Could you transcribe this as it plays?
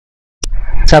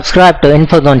Subscribe to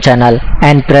InfoZone channel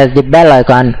and press the bell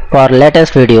icon for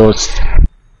latest videos.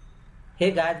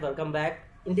 Hey guys, welcome back.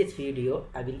 In this video,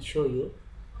 I will show you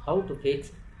how to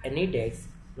fix AnyDesk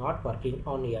not working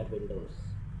on your Windows.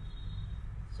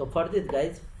 So for this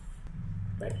guys,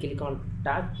 right click on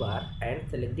taskbar and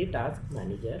select the task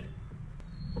manager.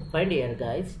 Find here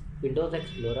guys Windows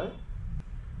Explorer.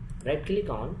 Right click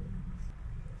on,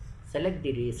 select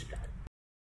the restart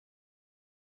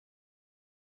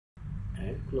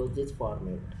and close this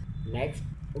format. Next,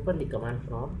 open the command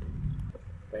prompt.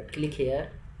 Right click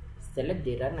here, select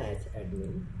the run as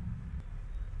admin.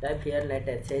 Type here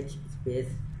netsh space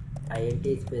int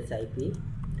space ip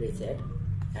reset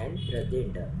and press the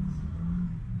enter.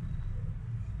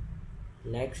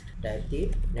 Next, type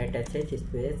the netsh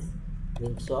space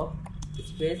winsoft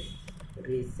space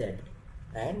reset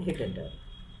and hit enter.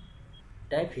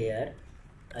 Type here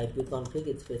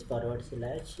ipconfig space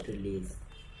 / release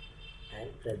and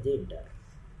press the enter.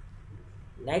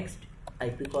 Next,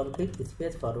 ipconfig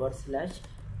space / flush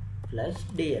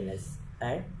DNS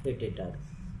and hit enter.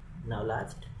 Now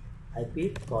last,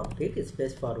 ipconfig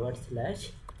space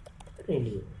 /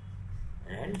 renew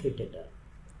and hit enter.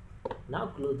 Now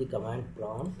close the command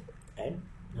prompt and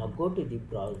now go to the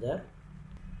browser.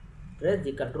 Press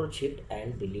the Ctrl Shift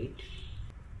and delete.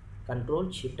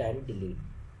 Ctrl Shift and delete.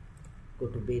 Go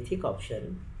to basic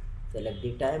option. Select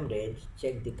the time range.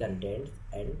 Check the contents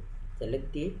and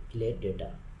select the clear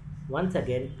data. Once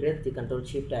again press the Ctrl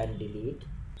Shift and delete.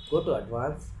 Go to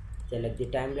advanced. Select the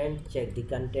time range. Check the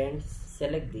contents.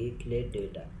 Select the clear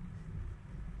data.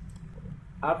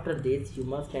 After this, you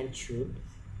must ensure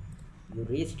you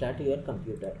restart your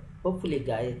computer. Hopefully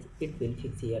guys, it will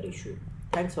fix your issue.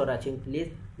 Thanks for watching.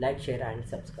 Please like, share and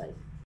subscribe.